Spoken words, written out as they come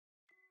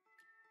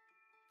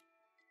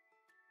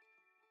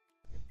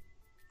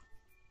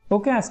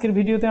ওকে, আজকের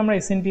ভিডিওতে আমরা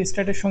এসএনপি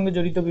স্ট্যাটের সঙ্গে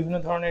জড়িত বিভিন্ন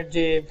ধরনের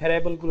যে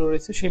ভ্যারিয়েবলগুলো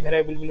রয়েছে সেই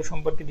ভ্যারিয়েবলগুলো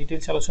সম্পর্কে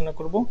ডিটেইলস আলোচনা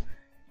করব।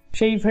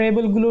 সেই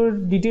ভ্যারিয়েবলগুলোর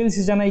ডিটেইলস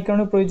জানা এই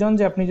কারণে প্রয়োজন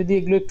যে আপনি যদি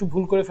এগুলো একটু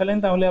ভুল করে ফেলেন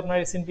তাহলে আপনার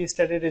এসএনপি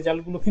স্ট্যাটের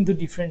রেজাল্টগুলো কিন্তু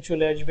ডিফারেন্ট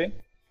চলে আসবে।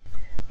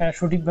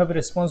 সঠিকভাবে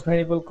রেসপন্স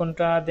ভ্যারিয়েবল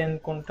কোনটা, দেন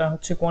কোনটা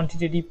হচ্ছে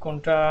কোয়ান্টিটেটিভ,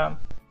 কোনটা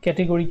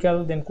ক্যাটেগরিক্যাল,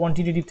 দেন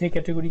কোয়ান্টিটেটিভ থেকে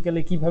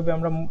ক্যাটেগরিক্যালে কীভাবে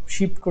আমরা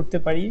শিফট করতে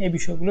পারি, এই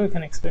বিষয়গুলো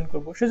এখানে এক্সপ্লেন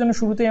করব। সেজন্য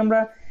শুরুতেই আমরা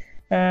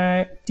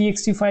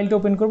টিএক্সটি ফাইলটা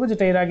ওপেন করব,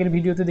 যেটা এর আগের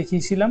ভিডিওতে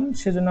দেখিয়েছিলাম।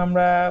 সেজন্য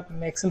আমরা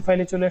এক্সেল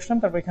ফাইলে চলে আসলাম,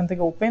 তারপর এখান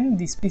থেকে ওপেন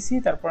দিস পিসি,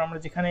 তারপর আমরা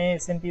যেখানে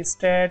এসএনপি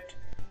স্ট্যাট,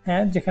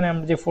 যেখানে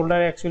আমরা যে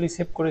ফোল্ডারে অ্যাকচুয়ালি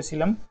সেভ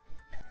করেছিলাম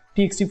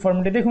টিএক্সটি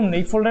ফরম্যাটে, দেখুন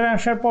এই ফোল্ডারে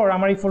আসার পর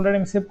আমার এই ফোল্ডারে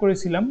আমি সেভ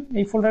করেছিলাম,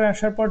 এই ফোল্ডারে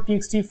আসার পর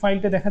টিএক্সটি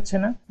ফাইলটা দেখাচ্ছে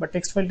না বা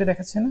টেক্সট ফাইলটা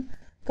দেখাচ্ছে না,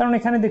 কারণ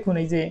এখানে দেখুন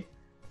এই যে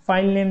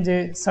ফাইল নেম যে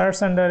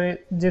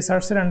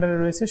সার্চের আন্ডারে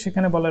রয়েছে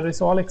সেখানে বলা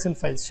রয়েছে অল এক্সেল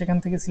ফাইলস, সেখান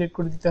থেকে সিলেক্ট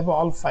করে দিতে হবে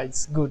all files.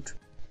 Good.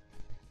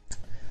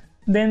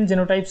 Then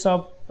জেনোটাইপস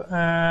of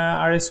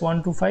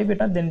RS125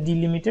 এটা, দেন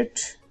ডিলিমিটেড,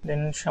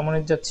 দেন সামনে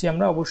যাচ্ছি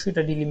আমরা, অবশ্যই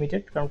এটা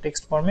ডিলিমিটেড কারণ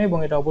টেক্সট ফর্মে, এবং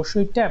এটা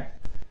অবশ্যই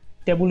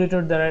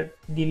ট্যাবুলেটর দ্বারা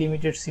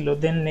ডিলিমিটেড ছিল।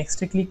 দেন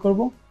নেক্সটে ক্লিক করব,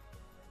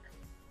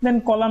 দেন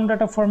column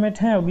data format,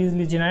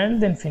 obviously general,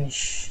 দেন ফিনিশ।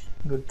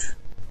 গুড।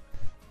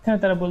 এখানে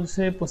তারা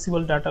বলছে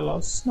possible data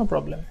loss, no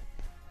problem,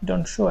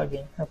 don't show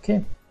again. ওকে,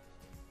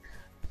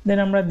 দেন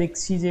আমরা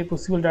দেখছি যে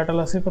পসিবল ডাটা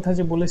লসের কথা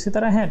যে বলেছে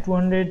তারা,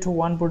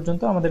 201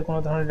 পর্যন্ত আমাদের কোনো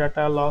ধরনের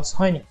ডাটা লস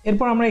হয়নি।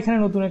 এরপর আমরা এখানে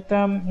নতুন একটা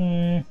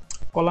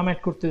কলাম অ্যাড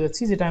করতে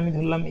যাচ্ছি, যেটা আমি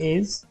ধরলাম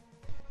এজ।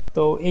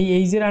 তো এই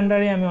এইজের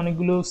আন্ডারে আমি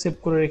অনেকগুলো সেভ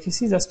করে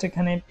রেখেছি, জাস্ট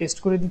এখানে পেস্ট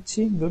করে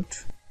দিচ্ছি। গুড,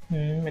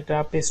 এটা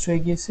পেস্ট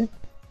হয়ে গিয়েছে।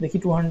 দেখি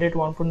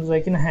 201 পর্যন্ত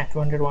যায় কিনা।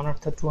 201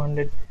 অর্থাৎ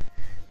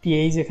 200টি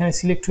এইজ এখানে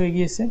সিলেক্ট হয়ে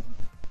গিয়েছে।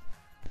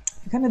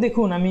 এখানে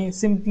দেখুন আমি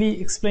সিম্পলি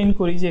এক্সপ্লেইন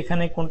করি যে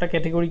এখানে কোনটা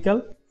ক্যাটেগরিক্যাল,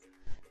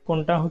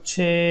 কোনটা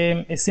হচ্ছে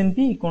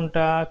এসএনপি,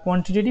 কোনটা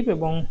কোয়ান্টিটেটিভ,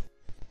 এবং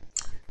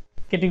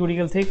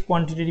ক্যাটেগরিক্যাল থেকে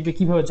কোয়ান্টিটেটিভে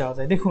কীভাবে যাওয়া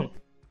যায়। দেখুন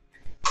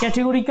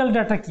ক্যাটেগরিক্যাল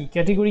ডাটা কি,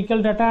 ক্যাটেগরিক্যাল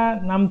ডাটা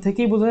নাম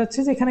থেকেই বোঝা যাচ্ছে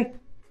যে এখানে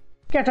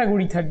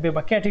ক্যাটাগরি থাকবে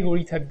বা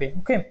ক্যাটেগরি থাকবে।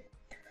 ওকে,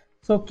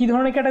 সো কী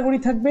ধরনের ক্যাটাগরি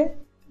থাকবে,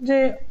 যে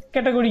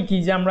ক্যাটাগরি কি,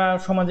 যে আমরা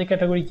সমাজে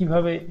ক্যাটাগরি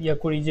কীভাবে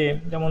করি, যে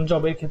যেমন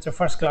জবের ক্ষেত্রে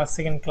first class,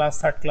 second class,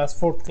 third class,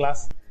 fourth class,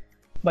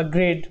 বা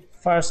grade,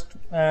 first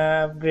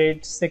grade,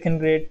 second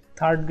grade,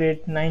 third grade,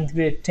 9th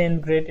grade, 10th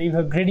grade,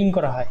 এইভাবে গ্রেডিং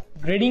করা হয়।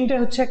 গ্রেডিংটা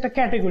হচ্ছে একটা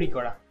ক্যাটেগরি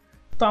করা।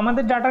 তো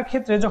আমাদের ডাটার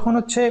ক্ষেত্রে যখন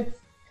হচ্ছে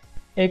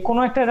এই কোনো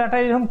একটা ডাটা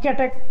এরকম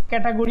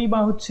ক্যাটাগরি বা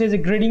হচ্ছে যে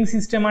গ্রেডিং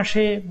সিস্টেম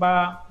আসে, বা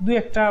দুই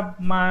একটা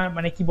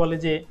মানে কি বলে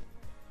যে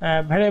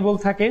ভ্যারিয়েবল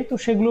থাকে, তো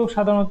সেগুলো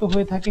সাধারণত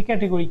হয়ে থাকে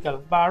ক্যাটেগরিক্যাল।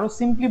 বা আরও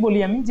সিম্পলি বলি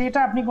আমি, যে এটা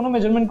আপনি কোনো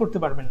মেজারমেন্ট করতে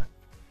পারবেন না।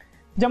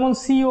 যেমন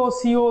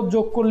সিও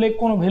যোগ করলে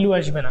কোনো ভ্যালু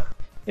আসবে না,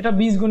 এটা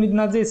বীজগণিত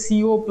না যে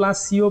সিও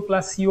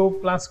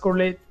প্লাস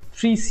করলে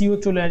 3CO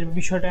চলে আসবে,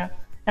 বিষয়টা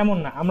এমন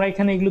না। আমরা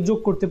এখানে এগুলো যোগ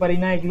করতে পারি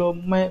না, এগুলো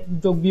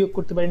যোগ বিয়োগ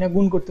করতে পারি না,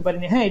 গুণ করতে পারি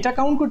না। এটা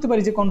কাউন্ট করতে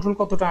পারি যে কন্ট্রোল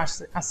কতটা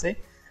আসে,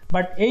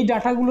 বাট এই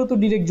ডাটাগুলো তো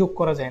ডিরেক্ট যোগ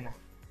করা যায় না।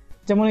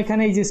 যেমন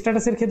এখানে এই যে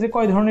স্ট্যাটাসের ক্ষেত্রে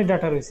কয় ধরনের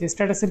ডাটা রয়েছে,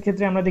 স্ট্যাটাসের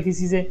ক্ষেত্রে আমরা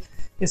দেখেছি যে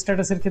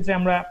স্ট্যাটাসের ক্ষেত্রে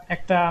আমরা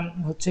একটা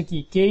হচ্ছে কি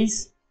কেস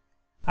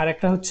আর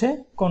একটা হচ্ছে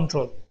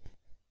কন্ট্রোল,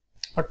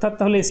 অর্থাৎ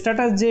তাহলে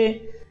স্ট্যাটাস যে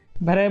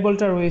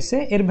ভ্যারিয়েবলটা রয়েছে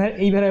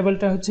এই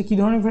ভ্যারিয়েবলটা হচ্ছে কি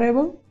ধরনের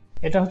ভ্যারিয়েবল,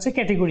 এটা হচ্ছে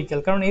ক্যাটেগরিক্যাল,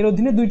 কারণ এর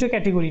অধীনে দুইটা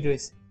ক্যাটেগরি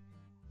রয়েছে।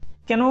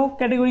 কেন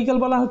ক্যাটেগরিক্যাল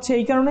বলা হচ্ছে,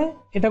 এই কারণে।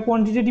 এটা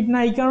কোয়ান্টিটেটিভ না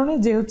এই কারণে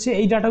যে হচ্ছে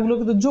এই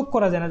ডাটাগুলোকে তো যোগ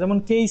করা যায় না, যেমন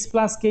কেস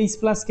প্লাস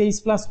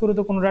করে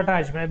তো কোনো ডাটা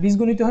আসবে না।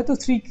 বীজগণিত হয়তো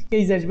 3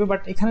 কেস আসবে,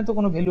 বাট এখানে তো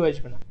কোনো ভ্যালু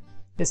আসবে না,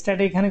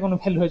 স্ট্যাটে এখানে কোনো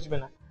ভ্যালু আসবে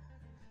না।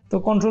 তো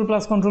কন্ট্রোল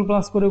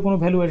প্লাস করে কোনো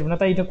ভ্যালু আসবে না,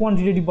 তাই এটা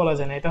কোয়ান্টিটেটিভ বলা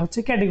যায় না, এটা হচ্ছে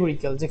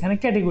ক্যাটেগরিক্যাল, যেখানে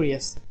ক্যাটেগরি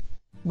আছে।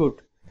 গুড।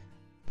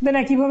 দেন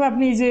একইভাবে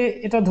আপনি যে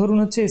এটা ধরুন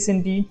হচ্ছে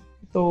এসএনপি,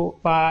 তো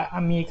বা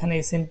আমি এখানে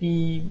এসএনপি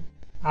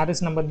RS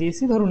নাম্বার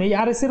দিয়েছি, ধরুন এই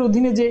RS এর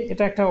অধীনে যে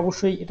এটা একটা,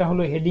 অবশ্যই এটা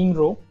হলো হেডিং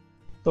রো,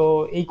 তো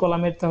এই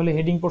কলামের তাহলে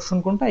হেডিং পোর্শন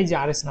কোনটা, এই যে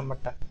RS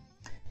নাম্বারটা।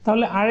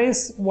 তাহলে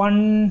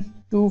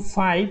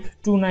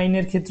RS12529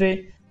 এর ক্ষেত্রে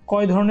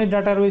কয় ধরনের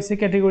ডাটা রয়েছে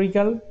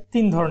ক্যাটেগরিক্যাল,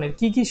 3 ধরনের।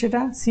 কি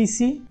সেটা,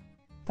 সিসি,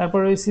 তারপর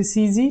রয়েছে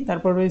সিজি,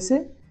 তারপর রয়েছে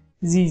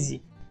জিজি।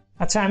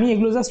 আচ্ছা, আমি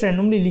এগুলো জাস্ট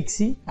র্যান্ডমলি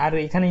লিখছি, আর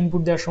এখানে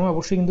ইনপুট দেওয়ার সময়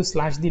অবশ্যই কিন্তু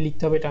স্ল্যাশ দিয়ে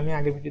লিখতে হবে, এটা আমি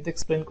আগের ভিডিওতে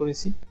এক্সপ্লেন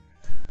করেছি।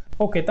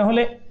 ওকে,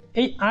 তাহলে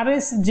এই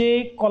RS যে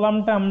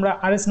কলামটা, আমরা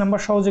RS নাম্বার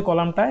সহ যে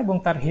কলামটা, এবং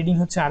তার হেডিং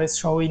হচ্ছে RS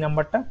সহ এই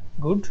নাম্বারটা।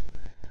 গুড।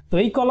 তো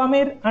এই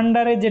কলামের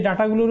আন্ডারে যে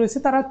ডাটাগুলো রয়েছে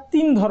তারা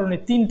 3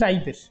 ধরনের, 3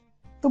 টাইপের।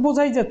 তো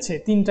বোঝাই যাচ্ছে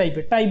 3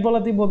 টাইপের, টাইপ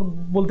বলাতেই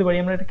বলতে পারি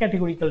আমরা এটা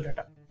ক্যাটেগরিক্যাল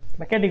ডাটা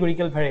বা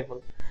ক্যাটেগরিক্যাল ভ্যারিয়েবল।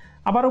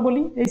 আবারও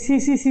বলি, এই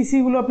সিসি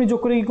গুলো আপনি যোগ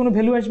করে কি কোনো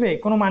ভ্যালু আসবে,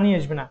 কোনো মানি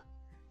আসবে না।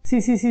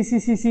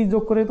 সিসি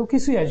যোগ করে তো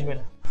কিছুই আসবে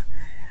না।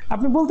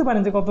 আপনি বলতে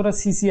পারেন যে কতটা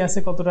সিসি আছে,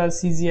 কতটা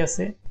সিজি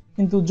আছে,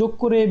 কিন্তু যোগ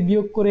করে,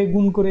 বিয়োগ করে,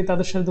 গুণ করে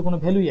তাদের সাথে তো কোনো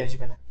ভ্যালুই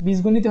আসবে না।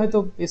 বীজগণিতে হয়তো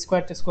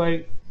স্কোয়ার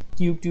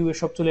কিউব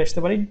সব চলে আসতে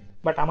পারে,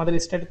 বাট আমাদের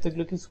স্ট্যাটে তো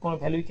এগুলো কিছু কোনো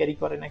ভ্যালুই ক্যারি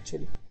করে না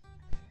অ্যাকচুয়ালি।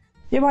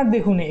 এবার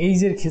দেখুন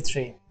এইজের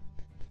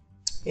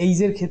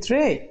ক্ষেত্রে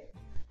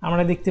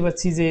আমরা দেখতে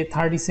পাচ্ছি যে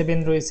 37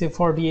 রয়েছে,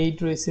 48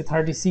 রয়েছে,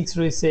 36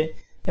 রয়েছে,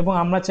 এবং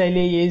আমরা চাইলে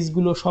এই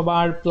এজগুলো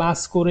সবার প্লাস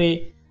করে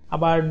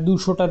আবার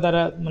 200টা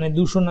দ্বারা মানে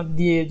 200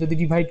 দিয়ে যদি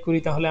ডিভাইড করি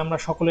তাহলে আমরা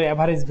সকলের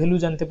অ্যাভারেজ ভ্যালু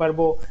জানতে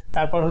পারবো।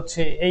 তারপর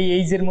হচ্ছে এই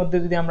এইজের মধ্যে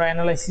যদি আমরা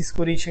অ্যানালাইসিস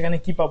করি সেখানে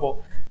কি পাবো,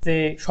 যে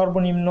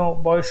সর্বনিম্ন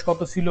বয়স কত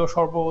ছিল,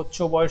 সর্বোচ্চ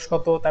বয়স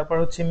কত, তারপর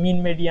হচ্ছে মিন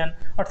মেডিয়ান,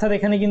 অর্থাৎ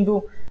এখানে কিন্তু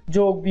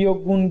যোগ বিয়োগ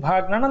গুণ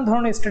ভাগ নানান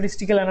ধরনের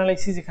স্ট্যাটিস্টিক্যাল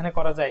অ্যানালাইসিস এখানে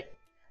করা যায়।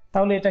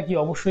 তাহলে এটা কি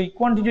অবশ্যই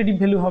কোয়ান্টিটেটিভ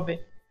ভ্যালু হবে,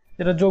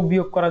 যেটা যোগ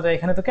বিয়োগ করা যায়।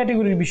 এখানে তো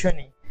ক্যাটেগরির বিষয়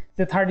নেই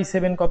যে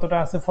 37 কতটা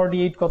আছে,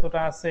 48 কতটা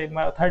আছে,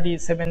 বা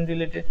 37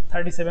 রিলেটেড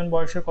 37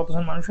 বয়সের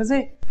কতজন মানুষ আছে।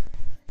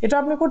 এটা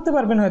আপনি করতে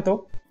পারবেন হয়তো,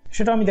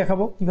 সেটা আমি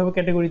দেখাবো কিভাবে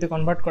ক্যাটেগরিতে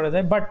কনভার্ট করা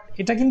যায়। বাট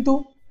এটা কিন্তু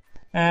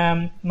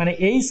মানে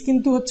এইজ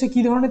কিন্তু হচ্ছে কি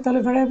ধরনের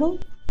তাহলে ভ্যারিয়েবল,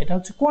 এটা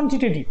হচ্ছে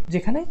কোয়ান্টিটেটিভ,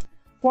 যেখানে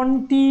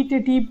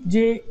কোয়ান্টিটেটিভ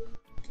যে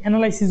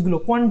অ্যানালাইসিসগুলো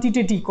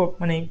কোয়ান্টিটেটিভ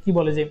মানে কি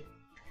বলে যে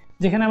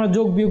যেখানে আমরা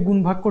যোগ বিয়োগ গুণ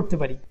ভাগ করতে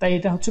পারি, তাই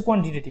এটা হচ্ছে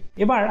কোয়ান্টিটেটিভ।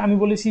 এবার আমি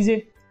বলেছি যে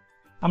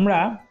আমরা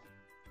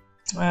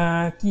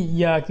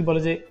কি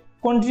বলে যে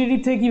কোয়ান্টিটেটিভ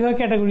থেকে কীভাবে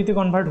ক্যাটাগরিতে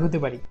কনভার্ট হতে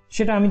পারি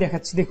সেটা আমি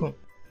দেখাচ্ছি। দেখুন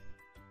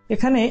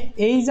এখানে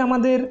এইজ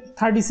আমাদের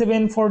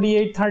 37,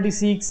 48,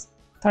 36,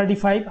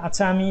 35।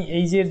 আচ্ছা আমি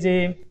এইজের যে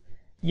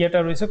ইয়েটা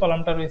রয়েছে,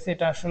 কলামটা রয়েছে,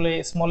 এটা আসলে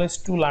স্মলেস্ট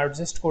টু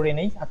লার্জেস্ট করে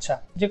নেই। আচ্ছা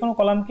যে কোনো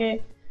কলামকে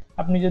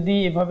আপনি যদি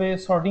এভাবে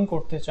সর্টিং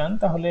করতে চান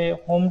তাহলে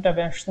হোম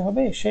ট্যাবে আসতে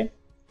হবে, এসে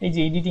এই যে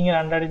এডিটিংয়ের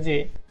আন্ডারে যে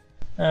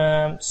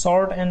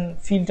সর্ট অ্যান্ড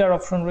ফিল্টার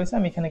অপশন রয়েছে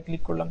আমি এখানে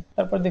ক্লিক করলাম।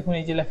 তারপর দেখুন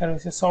এই যে লেখা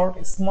রয়েছে sort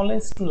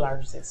smallest two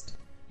largest,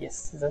 yes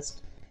just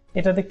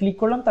এটাতে ক্লিক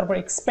করলাম। তারপর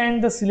এক্সপ্যান্ড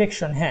দ্য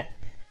সিলেকশন, হ্যাঁ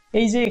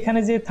এই যে এখানে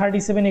যে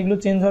 37 এগুলো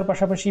চেঞ্জ হওয়ার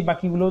পাশাপাশি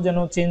বাকিগুলো যেন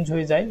চেঞ্জ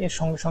হয়ে যায় এর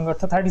সঙ্গে সঙ্গে,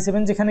 অর্থাৎ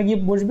 37 যেখানে গিয়ে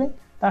বসবে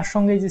তার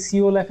সঙ্গে এই যে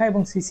সিও লেখা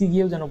এবং সিসি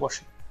গিয়েও যেন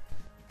বসে।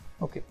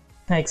 ওকে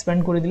হ্যাঁ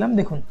এক্সপ্যান্ড করে দিলাম।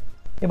 দেখুন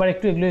এবার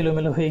একটু এগুলো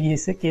এলোমেলো হয়ে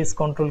গিয়েছে, কেস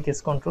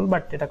কন্ট্রোল,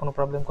 বাট এটা কোনো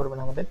প্রবলেম করবে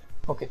না আমাদের।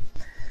 ওকে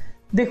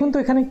দেখুন তো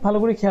এখানে ভালো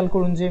করে খেয়াল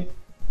করুন যে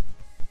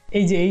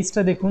এই যে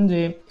এইজটা দেখুন যে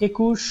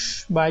 21,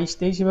 22,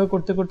 23 এভাবে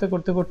করতে করতে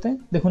করতে করতে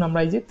দেখুন আমরা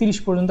এই যে 30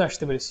 পর্যন্ত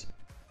আসতে পেরেছি।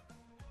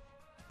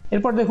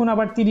 এরপর দেখুন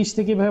আবার 30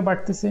 থেকে এভাবে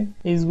বাড়তেছে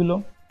এইজগুলো,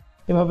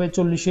 এভাবে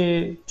 40-এ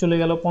চলে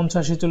গেল,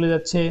 50-এ চলে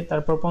যাচ্ছে,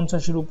 তারপর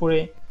 50-এর উপরে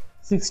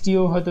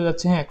 60ও হয়তো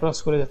যাচ্ছে, হ্যাঁ ক্রস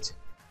করে যাচ্ছে।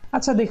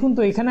 আচ্ছা দেখুন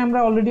তো এখানে আমরা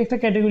অলরেডি একটা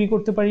ক্যাটাগরি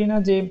করতে পারি না,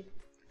 যে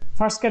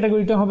ফার্স্ট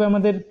ক্যাটাগরিটা হবে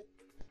আমাদের,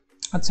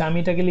 আচ্ছা আমি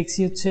এটাকে লিখছি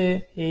হচ্ছে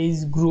এইজ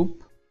গ্রুপ।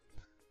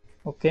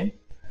 ওকে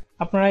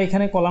আপনারা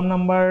এখানে কলাম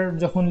নাম্বার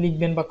যখন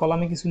লিখবেন বা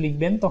কলামে কিছু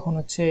লিখবেন তখন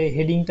হচ্ছে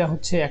হেডিংটা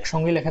হচ্ছে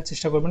একসঙ্গে লেখার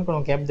চেষ্টা করবেন, কোনো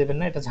গ্যাপ দেবেন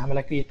না, এটা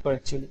ঝামেলা ক্রিয়েট করে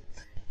অ্যাকচুয়ালি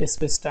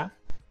স্পেসটা।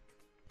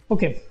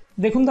 ওকে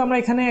দেখুন তো আমরা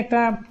এখানে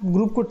একটা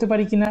গ্রুপ করতে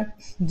পারি কিনা,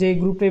 যে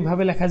গ্রুপটা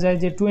এইভাবে লেখা যায়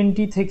যে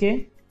 20 থেকে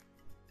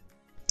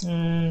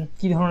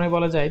কি ধরনের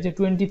বলা যায় যে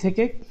 20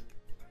 থেকে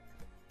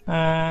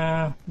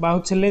বা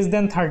হচ্ছে লেস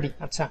দ্যান 30।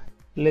 আচ্ছা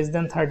লেস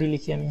দ্যান 30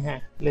 লিখি আমি, হ্যাঁ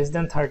লেস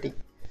দ্যান 30,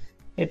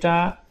 এটা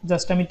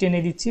জাস্ট আমি টেনে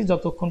দিচ্ছি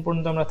যতক্ষণ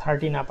পর্যন্ত আমরা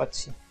 30 না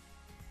পাচ্ছি।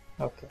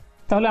 ওকে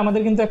তাহলে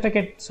আমাদের কিন্তু একটা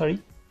সরি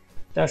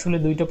এটা আসলে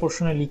দুইটা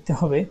পোর্শনে লিখতে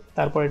হবে,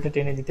 তারপর এটা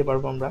টেনে দিতে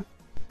পারবো আমরা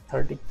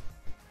 30।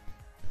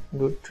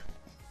 গুড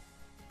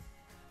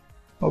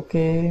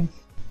ওকে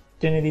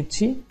টেনে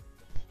দিচ্ছি।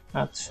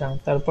 আচ্ছা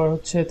তারপর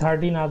হচ্ছে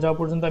 30 না যাওয়া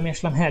পর্যন্ত আমি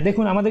আসলাম। হ্যাঁ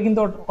দেখুন আমাদের কিন্তু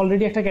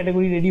অলরেডি একটা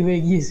ক্যাটাগরি রেডি হয়ে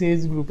গিয়েছে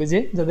এজ গ্রুপে, যে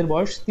যাদের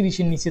বয়স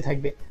 30-এর নিচে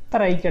থাকবে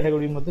তারা এই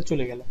ক্যাটাগরির মধ্যে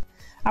চলে গেল।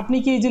 আপনি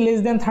কি এই যে লেস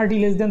দ্যান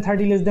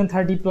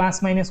 30 প্লাস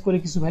মাইনাস করে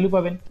কিছু ভ্যালু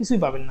পাবেন? কিছুই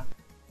পাবেন না।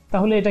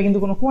 তাহলে এটা কিন্তু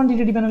কোনো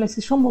কোয়ান্টিটেটিভ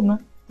অ্যানালাইসিস সম্ভব না,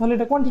 তাহলে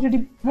এটা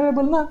কোয়ান্টিটেটিভ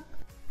ভ্যারিয়েবল না।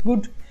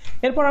 গুড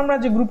এরপর আমরা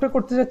যে গ্রুপটা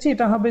করতে যাচ্ছি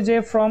এটা হবে যে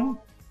ফ্রম,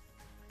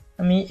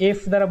 আমি এফ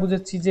দ্বারা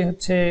বুঝাচ্ছি যে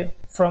হচ্ছে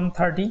ফ্রম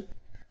 30,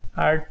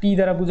 আর টি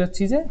দ্বারা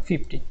বুঝাচ্ছি যে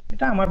 50।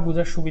 এটা আমার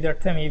বোঝার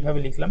সুবিধার্থে আমি এইভাবে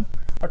লিখলাম,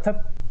 অর্থাৎ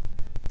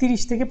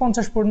 30 থেকে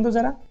 50 পর্যন্ত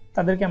যারা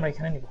তাদেরকে আমরা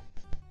এখানে নিব।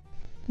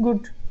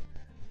 গুড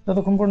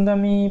যতক্ষণ পর্যন্ত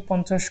আমি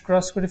 50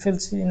 ক্রস করে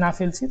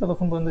ফেলছি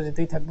ততক্ষণ পর্যন্ত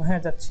যেতেই থাকবো।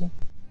 হ্যাঁ যাচ্ছি,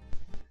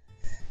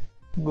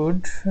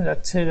 গুড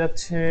যাচ্ছে।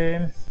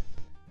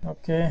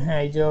 ওকে হ্যাঁ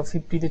এই যে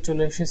 50-তে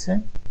চলে এসেছে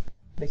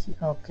দেখি।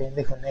 ওকে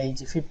দেখুন এই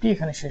যে 50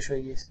 এখানে শেষ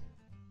হয়ে গিয়েছে।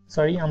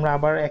 সরি আমরা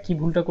আবার একই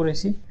ভুলটা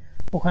করেছি,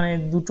 ওখানে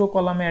দুটো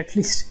কলামে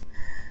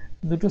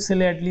দুটো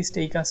সেলে অ্যাটলিস্ট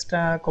এই কাজটা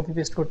কপি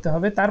পেস্ট করতে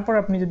হবে। তারপর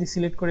আপনি যদি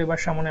সিলেক্ট করে এবার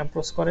সামনে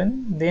অ্যাপ্রোচ করেন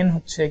দেন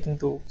হচ্ছে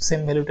কিন্তু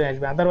সেম ভ্যালুটা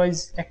আসবে, আদারওয়াইজ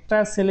একটা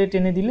সেলে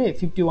টেনে দিলে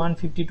 51,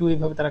 52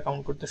 এইভাবে তারা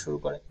কাউন্ট করতে শুরু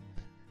করে।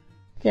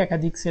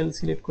 একাধিক সেল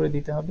সিলেক্ট করে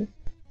দিতে হবে,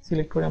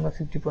 সিলেক্ট করে আমরা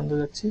 50 পর্যন্ত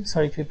যাচ্ছি।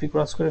 সরি 50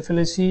 ক্রস করে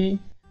ফেলেছি,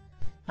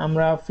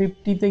 আমরা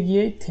 50-তে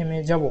গিয়ে থেমে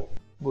যাব।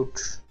 গুড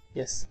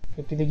ইয়েস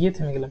 50-তে গিয়ে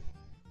থেমে গেলাম।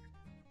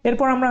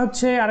 এরপর আমরা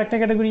হচ্ছে আরেকটা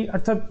ক্যাটাগরি,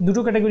 অর্থাৎ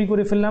দুটো ক্যাটাগরি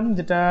করে ফেললাম,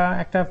 যেটা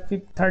একটা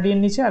 30 এর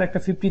নিচে আর একটা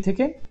 30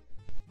 থেকে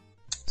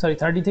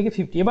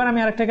 50। এবার আমি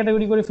আরেকটা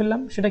ক্যাটাগরি করে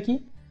ফেললাম, সেটা কি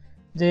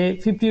যে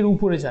 50 এর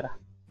উপরে যারা,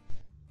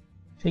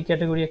 সেই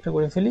ক্যাটাগরি একটা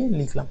করে ফেলি,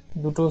 লিখলাম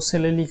দুটো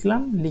সেলে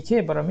লিখলাম, লিখে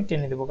এবার আমি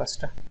টেনে দেবো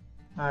কাজটা,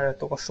 আর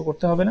এত কষ্ট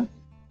করতে হবে না,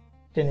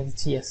 টেনে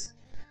দিচ্ছি ইয়েস।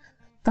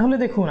 তাহলে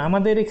দেখুন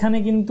আমাদের এখানে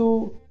কিন্তু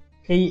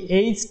এই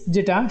এইজ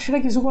যেটা সেটা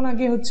কিছুক্ষণ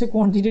আগে হচ্ছে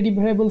কোয়ান্টিটেটিভ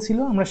ভ্যারিয়েবল ছিল,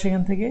 আমরা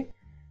সেখান থেকে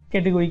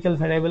ক্যাটেগরিক্যাল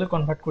ভ্যারিয়েবলে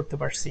কনভার্ট করতে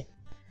পারছি।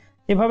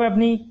 এভাবে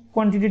আপনি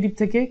কোয়ান্টিটেটিভ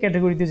থেকে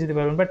ক্যাটাগরিতে যেতে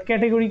পারবেন, বাট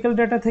ক্যাটেগরিক্যাল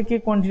ডাটা থেকে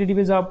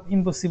কোয়ান্টিটেটিভে যাওয়া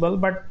ইম্পসিবল।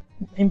 বাট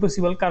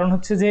ইম্পসিবল, কারণ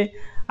হচ্ছে যে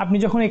আপনি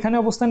যখন এখানে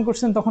অবস্থান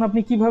করছেন তখন আপনি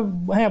কীভাবে,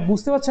 হ্যাঁ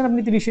বুঝতে পারছেন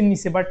আপনি 30-এর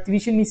নিচে, বাট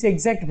 30-এর নিচে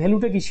এক্স্যাক্ট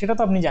ভ্যালুটা কি সেটা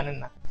তো আপনি জানেন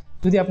না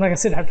যদি আপনার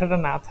কাছে ডাটাটা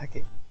না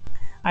থাকে,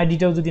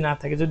 আইডিটাও যদি না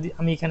থাকে। যদি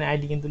আমি এখানে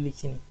আইডি কিন্তু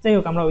লিখিনি, যাই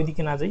হোক আমরা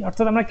ওইদিকে না যাই,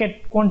 অর্থাৎ আমরা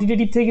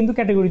কোয়ান্টিটেটিভ থেকে কিন্তু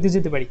ক্যাটাগরিতে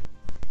যেতে পারি,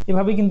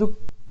 এভাবে কিন্তু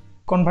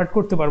কনভার্ট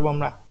করতে পারবো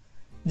আমরা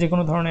যে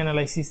কোনো ধরনের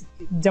অ্যানালাইসিস।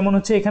 যেমন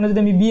হচ্ছে এখানে যদি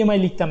আমি বিএমআই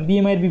লিখতাম,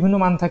 বিএমআই এর বিভিন্ন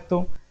মান থাকতো,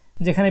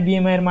 যেখানে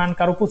বিএমআই এর মান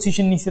কারো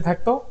 25-এর নিচে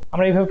থাকতো,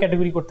 আমরা এইভাবে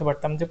ক্যাটাগরি করতে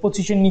পারতাম যে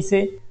 25-এর নিচে,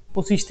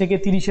 25 থেকে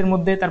 30-এর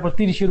মধ্যে, তারপর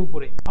 30-এর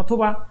উপরে,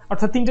 অথবা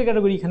অর্থাৎ 3টে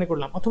ক্যাটাগরি এখানে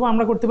করলাম। অথবা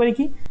আমরা করতে পারি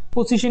কি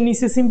 25-এর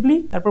নিচে সিম্পলি,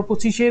 তারপর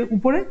 25-এর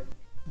উপরে,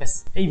 ব্যাস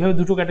এইভাবে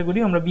দুটো ক্যাটাগরি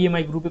আমরা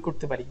বিএমআই গ্রুপে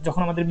করতে পারি,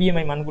 যখন আমাদের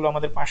বিএমআই মানগুলো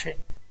আমাদের পাশে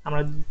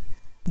আমরা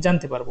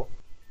জানতে পারবো।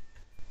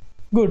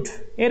 গুড।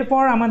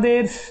 এরপর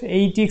আমাদের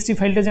এই টিএক্সটি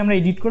ফাইলটা যে আমরা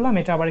এডিট করলাম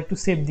এটা আবার একটু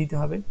সেভ দিতে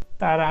হবে।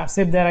 তার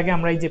সেভ দেওয়ার আগে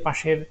আমরা এই যে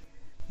পাশের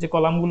যে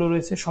কলামগুলো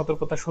রয়েছে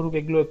সতর্কতা স্বরূপ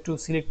এগুলো একটু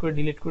সিলেক্ট করে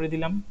ডিলিট করে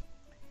দিলাম।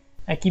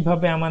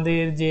 একইভাবে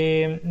আমাদের যে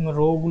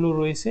রোগুলো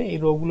রয়েছে এই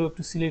রোগুলো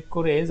একটু সিলেক্ট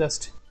করে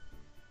জাস্ট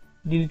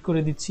ডিলিট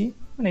করে দিচ্ছি,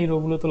 মানে এই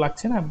রোগুলো তো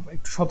লাগছে না,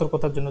 একটু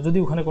সতর্কতার জন্য, যদি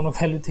ওখানে কোনো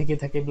ভ্যালু থেকে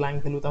থাকে ব্ল্যাঙ্ক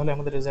ভ্যালু তাহলে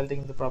আমাদের রেজাল্টে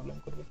কিন্তু প্রবলেম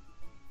করবে।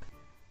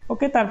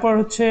 ওকে, তারপর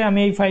হচ্ছে আমি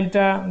এই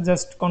ফাইলটা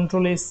জাস্ট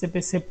কন্ট্রোল-S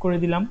চেপে সেভ করে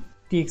দিলাম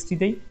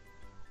টিএক্সটিতেই।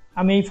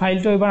 আমি এই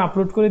ফাইলটাও এবার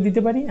আপলোড করে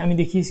দিতে পারি, আমি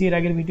দেখিয়েছি এর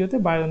আগের ভিডিওতে,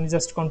 বা আমি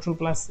জাস্ট কন্ট্রোল+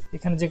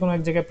 এখানে যে কোনো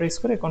এক জায়গায় প্রেস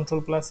করে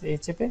কন্ট্রোল+A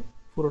চেপে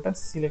পুরোটা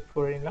সিলেক্ট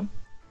করে নিলাম।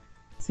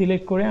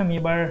 সিলেক্ট করে আমি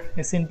এবার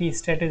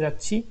SNPStats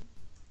যাচ্ছি।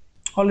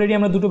 অলরেডি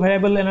আমরা দুটো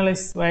ভ্যারিয়েবল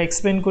অ্যানালাইজ বা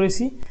এক্সপ্লেন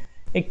করেছি।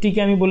 একটিকে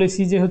আমি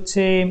বলেছি যে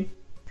হচ্ছে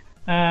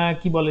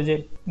কি বলে যে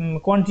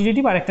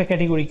কোয়ান্টিটেটিভ, আর একটা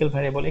ক্যাটেগরিক্যাল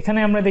ভ্যারিয়েবল। এখানে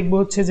আমরা দেখবো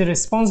হচ্ছে যে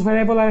রেসপন্স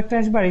ভ্যারিয়েবল আরেকটা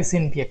আসবে, আর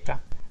SNP একটা।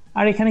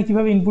 আর এখানে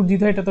কিভাবে ইনপুট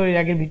দিতে হয় এটা তো এর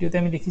আগের ভিডিওতে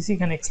আমি দেখিয়েছি,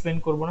 এখানে এক্সপ্লেন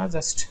করবো না,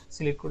 জাস্ট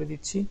সিলেক্ট করে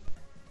দিচ্ছি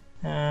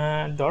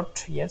ডট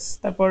ইয়েস।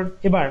 তারপর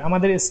এবার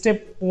আমাদের স্টেপ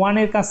 1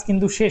 এর কাজ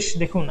কিন্তু শেষ।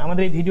 দেখুন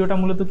আমাদের এই ভিডিওটা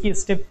মূলত কি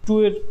স্টেপ 2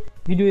 এর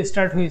ভিডিও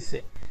স্টার্ট হয়েছে।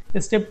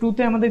 স্টেপ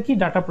 2-তে আমাদের কি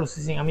ডাটা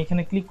প্রসেসিং, আমি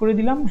এখানে ক্লিক করে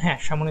দিলাম, হ্যাঁ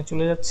সামনে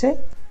চলে যাচ্ছে।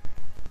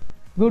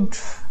 গুড।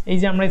 এই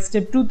যে আমরা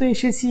স্টেপ 2-তে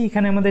এসেছি,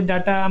 এখানে আমাদের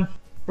ডাটা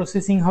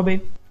প্রসেসিং হবে।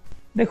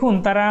 দেখুন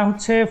তারা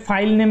হচ্ছে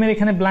ফাইল নেমের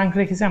এখানে ব্ল্যাঙ্ক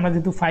রেখেছে, আমরা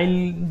যেহেতু ফাইল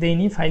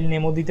দেইনি, ফাইল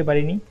নেমও দিতে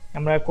পারিনি,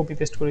 আমরা কপি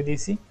পেস্ট করে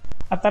দিয়েছি।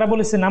 আর তারা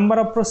বলেছে নাম্বার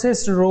অফ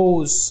প্রসেসড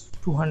রোজ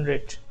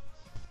 200।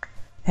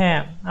 হ্যাঁ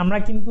আমরা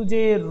কিন্তু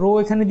যে রো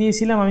এখানে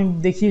দিয়েছিলাম, আমি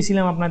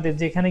দেখিয়েছিলাম আপনাদের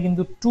যে এখানে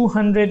কিন্তু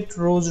 200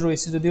 রোজ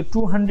রয়েছে, যদিও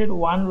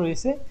 201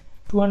 রয়েছে।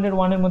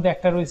 201-এর মধ্যে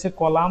একটা রয়েছে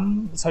কলাম,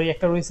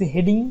 একটা রয়েছে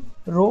হেডিং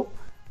রো,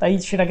 তাই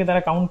সেটাকে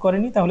তারা কাউন্ট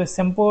করেনি। তাহলে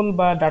স্যাম্পল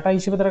বা ডাটা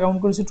হিসেবে তারা কাউন্ট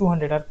করেছে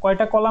 200। আর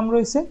কয়টা কলাম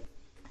রয়েছে,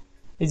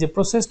 এই যে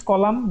প্রসেসড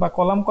কলাম বা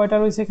কলাম কয়টা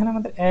রয়েছে এখানে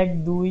আমাদের 1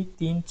 2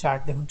 3 4,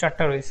 দেখুন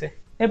 4টা রয়েছে।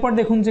 এরপর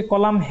দেখুন যে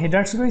কলাম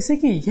হেডার্স রয়েছে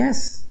কি, ইয়েস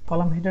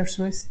কলাম হেডার্স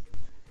রয়েছে।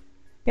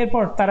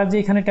 এরপর তারা যে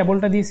এখানে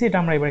টেবলটা দিয়েছে এটা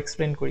আমরা এবার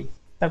এক্সপ্লেন করি।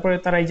 তারপরে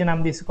তারা এই যে নাম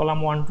দিয়েছে কলাম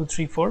 1 2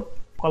 3 4,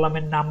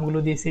 কলামের নামগুলো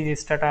দিয়েছে যে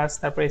স্ট্যাটাস,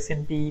 তারপরে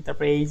SNP,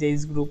 তারপরে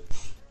এইজ গ্রুপ।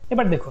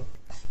 এবার দেখুন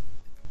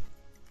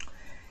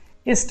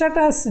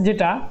স্ট্যাটাস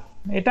যেটা,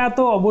 এটা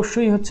তো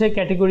অবশ্যই হচ্ছে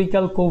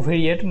ক্যাটেগরিক্যাল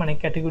কোভেরিয়েট, মানে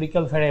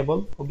ক্যাটেগরিক্যাল ভ্যারিয়েবল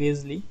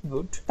অবভিয়াসলি।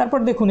 গুড। তারপর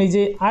দেখুন এই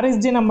যে RS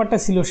যে নাম্বারটা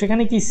ছিল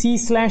সেখানে কি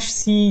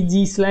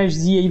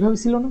C/C/G/G এইভাবে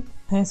ছিল না?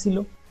 হ্যাঁ ছিল।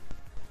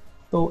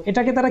 তো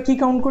এটাকে তারা কি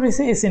কাউন্ট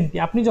করেছে, SNP।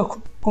 আপনি যখন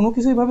কোনো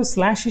কিছু এইভাবে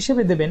স্ল্যাশ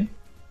হিসেবে দেবেন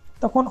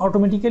তখন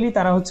অটোমেটিক্যালি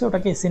তারা হচ্ছে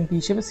ওটাকে SNP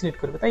হিসেবে সিলেক্ট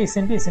করবে, তাই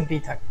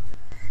SNPই থাকে।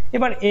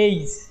 এবার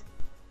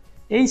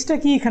এইজটা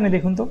কি এখানে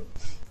দেখুন তো,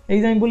 এই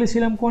যে আমি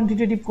বলেছিলাম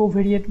কোয়ান্টিটেটিভ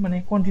কোভেরিয়েট মানে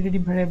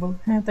কোয়ান্টিটেটিভ ভ্যারিয়েবল,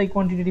 হ্যাঁ তাই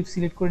কোয়ান্টিটেটিভ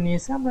সিলেক্ট করে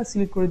নিয়েছে, আমরা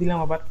সিলেক্ট করে দিলাম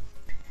আবার।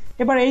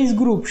 এবার এইজ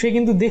গ্রুপ সে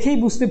কিন্তু দেখেই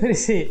বুঝতে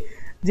পেরেছে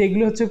যে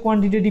এগুলো হচ্ছে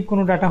কোয়ান্টিটেটিভ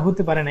কোনো ডাটা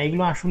হতে পারে না,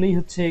 এগুলো আসলেই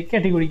হচ্ছে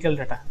ক্যাটেগরিক্যাল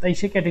ডাটা, তাই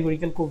সে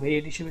ক্যাটেগরিক্যাল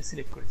কোভেরিয়েট হিসেবে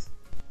সিলেক্ট করেছে।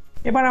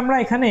 এবার আমরা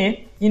এখানে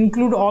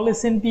ইনক্লুড অল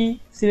SNP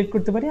সিলেক্ট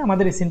করতে পারি,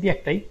 আমাদের SNP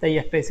একটাই তাই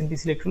একটা SNP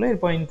সিলেক্ট হলো।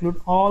 এরপর ইনক্লুড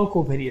অল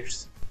কোভেরিয়েটস,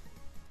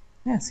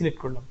 হ্যাঁ সিলেক্ট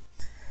করলাম।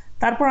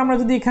 তারপর আমরা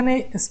যদি এখানে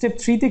স্টেপ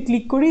 3-তে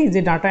ক্লিক করি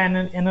যে ডাটা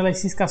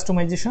অ্যানালাইসিস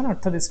কাস্টমাইজেশন,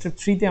 অর্থাৎ স্টেপ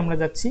 3-তে আমরা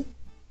যাচ্ছি,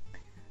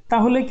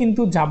 তাহলে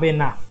কিন্তু যাবে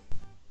না।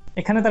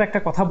 এখানে তার একটা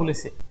কথা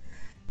বলেছে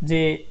যে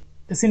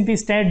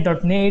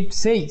SNPstat.net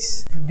says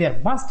there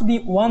must be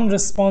one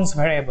response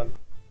variable.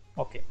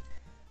 ওকে,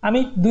 আমি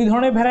দুই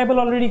ধরনের ভ্যারিয়েবল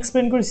অলরেডি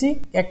এক্সপ্লেন করেছি,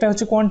 একটা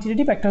হচ্ছে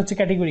কোয়ান্টিটেটিভ, একটা হচ্ছে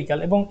ক্যাটেগরিক্যাল,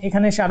 এবং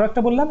এখানে এসে আরও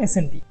একটা বললাম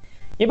SNP।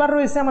 এবার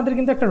রয়েছে আমাদের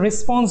কিন্তু একটা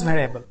রেসপন্স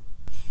ভ্যারিয়েবল।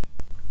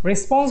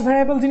 রেসপন্স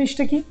ভ্যারিয়েবল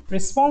জিনিসটা কি?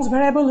 রেসপন্স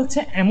ভ্যারিয়েবল হচ্ছে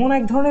এমন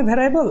এক ধরনের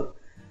ভ্যারিয়েবল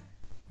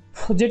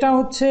যেটা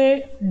হচ্ছে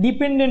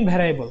ডিপেন্ডেন্ট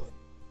ভ্যারিয়েবল।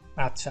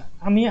 আচ্ছা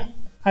আমি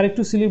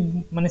আরেকটু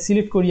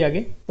সিলেক্ট করি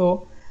আগে। তো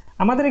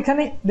আমাদের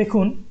এখানে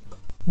দেখুন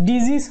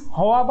ডিজিজ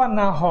হওয়া বা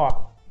না হওয়া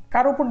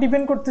কার উপর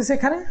ডিপেন্ড করতেছে,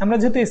 এখানে আমরা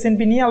যেহেতু SNP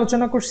নিয়ে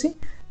আলোচনা করছি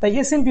তাই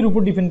SNPর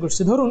উপর ডিপেন্ড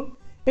করছে। ধরুন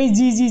এই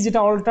GG যেটা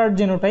অল্টার্ড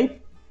জেনোটাইপ,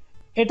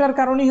 এটার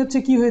কারণেই হচ্ছে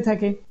কি হয়ে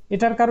থাকে,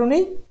 এটার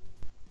কারণেই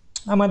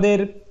আমাদের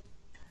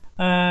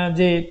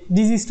যে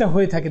ডিজিজটা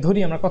হয়ে থাকে। ধরি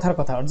আমরা কথার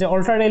কথা যে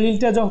অল্টার্ড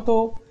এলিলটা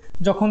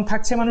যখন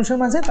থাকছে মানুষের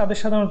মাঝে তাদের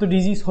সাধারণত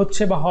ডিজিজ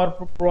হচ্ছে বা হওয়ার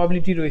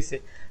প্রবাবিলিটি রয়েছে।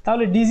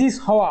 তাহলে ডিজিজ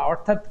হওয়া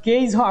অর্থাৎ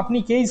কেস হওয়া, আপনি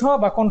কেস হওয়া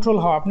বা কন্ট্রোল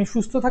হওয়া, আপনি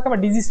সুস্থ থাকা বা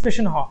ডিজিজ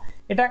পেশেন্ট হওয়া,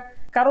 এটা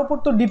কার উপর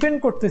তো ডিপেন্ড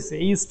করতেছে।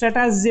 এই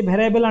স্ট্যাটাস যে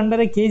ভ্যারিয়েবল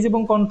আন্ডারে কেজ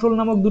এবং কন্ট্রোল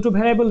নামক দুটো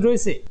ভ্যারিয়েবল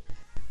রয়েছে,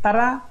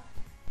 তারা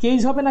কেজ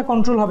হবে না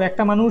কন্ট্রোল হবে,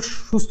 একটা মানুষ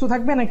সুস্থ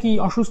থাকবে নাকি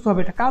অসুস্থ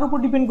হবে, এটা কার উপর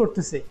ডিপেন্ড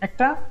করতেছে?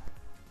 একটা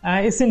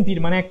এসএনপির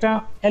মানে একটা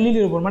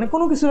অ্যালিলের উপর, মানে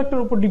কোনো কিছুর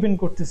একটার উপর ডিপেন্ড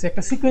করতেছে,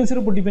 একটা সিকোয়েন্সের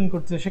উপর ডিপেন্ড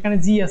করতেছে, সেখানে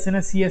জি আছে না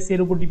সি আছে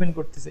এর উপর ডিপেন্ড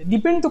করতেছে,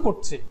 ডিপেন্ড তো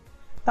করছে।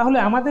 তাহলে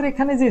আমাদের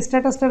এখানে যে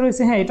স্ট্যাটাসটা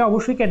রয়েছে, হ্যাঁ এটা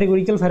অবশ্যই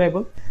categorical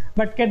variable,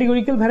 but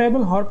categorical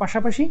variable হওয়ার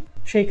পাশাপাশি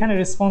সে এখানে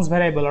রেসপন্স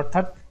ভ্যারিয়েবল,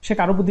 অর্থাৎ সে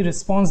কারোর প্রতি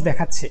রেসপন্স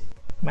দেখাচ্ছে,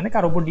 মানে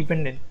কারোর উপর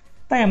ডিপেন্ডেন্ট।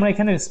 তাই আমরা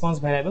এখানে রেসপন্স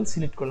ভ্যারিয়েবল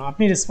সিলেক্ট করলাম।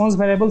 আপনি রেসপন্স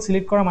ভ্যারিয়েবল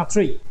সিলেক্ট করা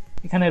মাত্রই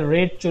এখানে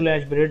রেড চলে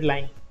আসবে, রেড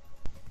লাইন।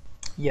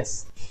 ইয়েস।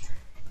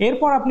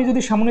 এরপর আপনি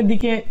যদি সামনের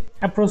দিকে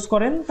অ্যাপ্রোচ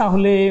করেন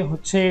তাহলে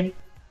হচ্ছে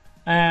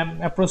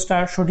অ্যাপ্রোচটা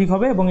সঠিক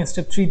হবে এবং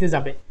স্টেপ 3-তে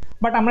যাবে।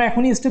 বাট আমরা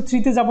এখনই স্টেপ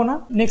 3-তে যাব না,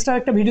 নেক্সট আর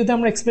একটা ভিডিওতে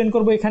আমরা এক্সপ্লেন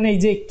করবো এখানে এই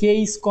যে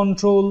কেস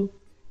কন্ট্রোল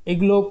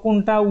এগুলো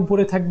কোনটা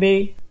উপরে থাকবে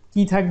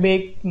কি থাকবে,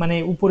 মানে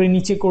উপরে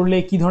নিচে করলে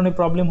কি ধরনের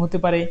প্রবলেম হতে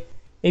পারে,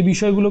 এই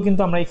বিষয়গুলো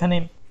কিন্তু আমরা এখানে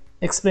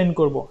এক্সপ্লেন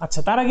করব। আচ্ছা,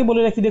 তার আগে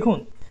বলে রাখি, দেখুন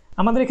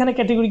আমাদের এখানে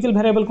ক্যাটেগরিক্যাল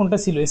ভ্যারিয়েবল কোনটা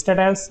ছিল?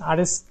 স্ট্যাটাস,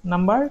 আরএস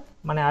নাম্বার,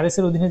 মানে আরএস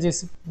এর অধীনে যে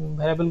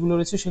ভ্যারিয়েবলগুলো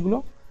রয়েছে সেগুলো,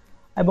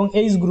 এবং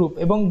এইজ গ্রুপ,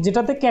 এবং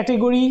যেটাতে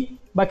ক্যাটেগরি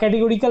বা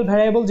ক্যাটেগরিক্যাল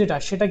ভ্যারিয়েবল যেটা,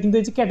 সেটা কিন্তু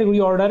এই যে ক্যাটেগরি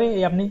অর্ডারে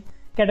এই আপনি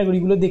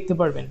ক্যাটেগরিগুলো দেখতে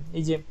পারবেন।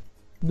 এই যে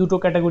দুটো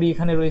ক্যাটাগরি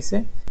এখানে রয়েছে,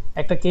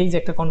 একটা কেজ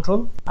একটা কন্ট্রোল,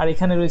 আর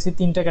এখানে রয়েছে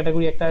তিনটা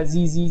ক্যাটাগরি, একটা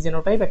জিজি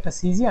জেনোটাইপ, একটা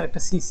সিজি আর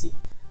একটা সিসি।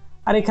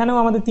 আর এখানেও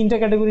আমাদের তিনটা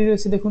ক্যাটাগরি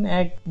রয়েছে, দেখুন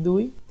 1 2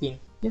 3,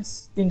 ইয়েস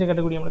তিনটা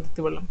ক্যাটাগরি আমরা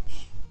দেখতে পারলাম।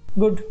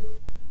 গুড।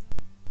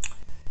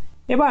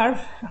 এবার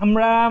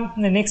আমরা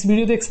নেক্সট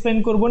ভিডিওতে এক্সপ্লেন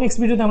করবো। নেক্সট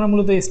ভিডিওতে আমরা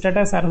মূলত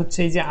স্ট্যাটাস আর হচ্ছে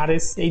এই যে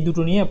আরএস এই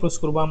দুটো নিয়ে অ্যাপ্রোচ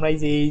করবো আমরা। এই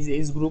যে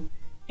এইজ গ্রুপ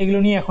এগুলো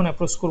নিয়ে এখন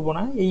অ্যাপ্রোচ করবো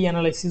না, এই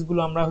অ্যানালাইসিসগুলো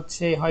আমরা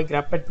হচ্ছে হয়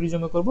গ্রাফপ্যাড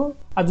প্রিজমে করবো,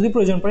 আর যদি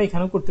প্রয়োজন পড়ে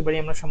এখানেও করতে পারি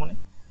আমরা সামনে।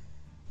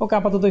 ওকে,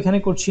 আপাতত এখানে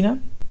করছি না।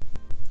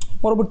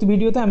 পরবর্তী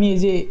ভিডিওতে আমি এই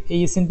যে এই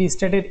এসএনপি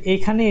স্ট্যাটের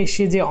এখানে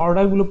এসে যে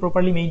অর্ডারগুলো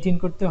প্রপারলি মেনটেন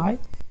করতে হয়,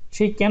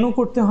 সেই কেন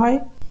করতে হয়,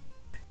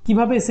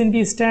 কিভাবে এসএনপি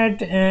স্ট্যাট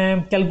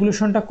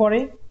ক্যালকুলেশনটা করে,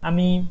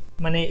 আমি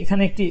মানে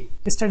এখানে একটি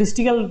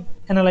স্ট্যাটিস্টিক্যাল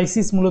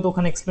অ্যানালাইসিস মূলত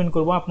ওখানে এক্সপ্লেন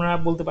করব। আপনারা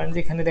বলতে পারেন যে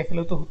এখানে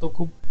দেখালেও তো হতো,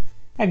 খুব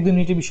 1-2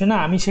 মিনিটের বিষয় না,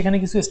 আমি সেখানে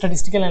কিছু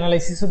স্ট্যাটিস্টিক্যাল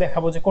অ্যানালাইসিসও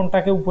দেখাবো যে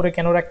কোনটাকে উপরে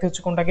কেন রাখতে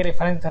হচ্ছে, কোনটাকে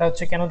রেফারেন্স ধরা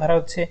হচ্ছে, কেন ধরা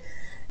হচ্ছে,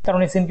 কারণ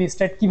এসএনপি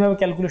স্ট্যাট কীভাবে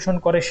ক্যালকুলেশন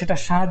করে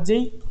সেটার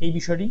সাহায্যেই এই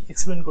বিষয়টি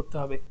এক্সপ্লেন করতে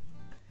হবে।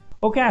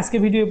 ওকে, আজকে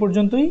ভিডিও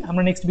পর্যন্তই।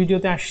 আমরা নেক্সট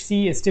ভিডিওতে আসছি,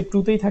 স্টেপ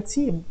 2-তেই থাকছি,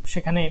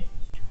 সেখানে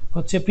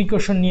হচ্ছে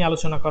প্রিকশন নিয়ে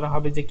আলোচনা করা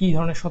হবে যে কী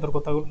ধরনের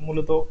সতর্কতা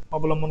মূলত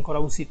অবলম্বন করা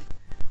উচিত।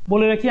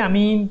 বলে রাখি,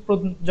 আমি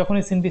যখন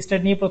এসএনপি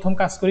স্ট্যাট নিয়ে প্রথম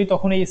কাজ করি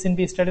তখন এই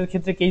এসএনপি স্ট্যাটের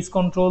ক্ষেত্রে কেস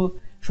কন্ট্রোল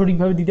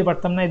সঠিকভাবে দিতে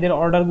পারতাম না, এদের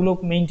অর্ডারগুলো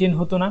মেনটেন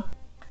হতো না,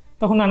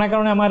 তখন নানা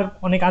কারণে আমার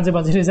অনেক আজে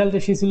বাজে রেজাল্ট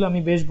এসেছিলো, আমি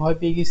বেশ ভয়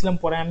পেয়ে গিয়েছিলাম।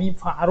 পরে আমি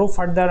আরও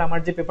ফার্দার আমার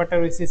যে পেপারটা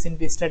রয়েছে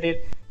এসএনপি স্ট্যাটের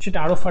সেটা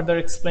আরও ফার্দার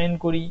এক্সপ্লেন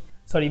করি,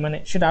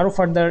 সেটা আরও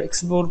ফার্দার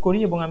এক্সপ্লোর করি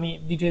এবং আমি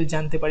ডিটেল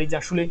জানতে পারি যে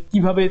আসলে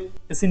কীভাবে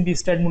এসএনপি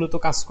স্ট্যাট মূলত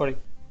কাজ করে।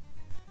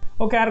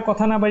 ওকে, আর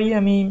কথা না বাড়িয়ে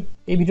আমি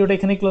এই ভিডিওটা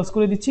এখানে ক্লোজ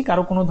করে দিচ্ছি।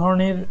 কারো কোনো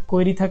ধরনের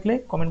কোয়েরি থাকলে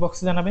কমেন্ট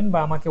বক্সে জানাবেন বা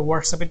আমাকে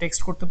হোয়াটসঅ্যাপে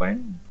টেক্সট করতে পারেন,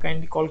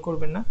 কাইন্ডলি কল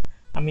করবেন না,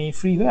 আমি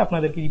ফ্রি হয়ে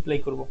আপনাদেরকে রিপ্লাই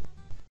করব।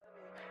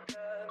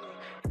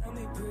 Tell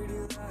me pretty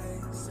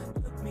lies,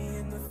 look me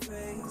in the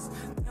face,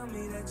 tell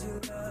me that you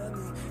love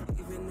me.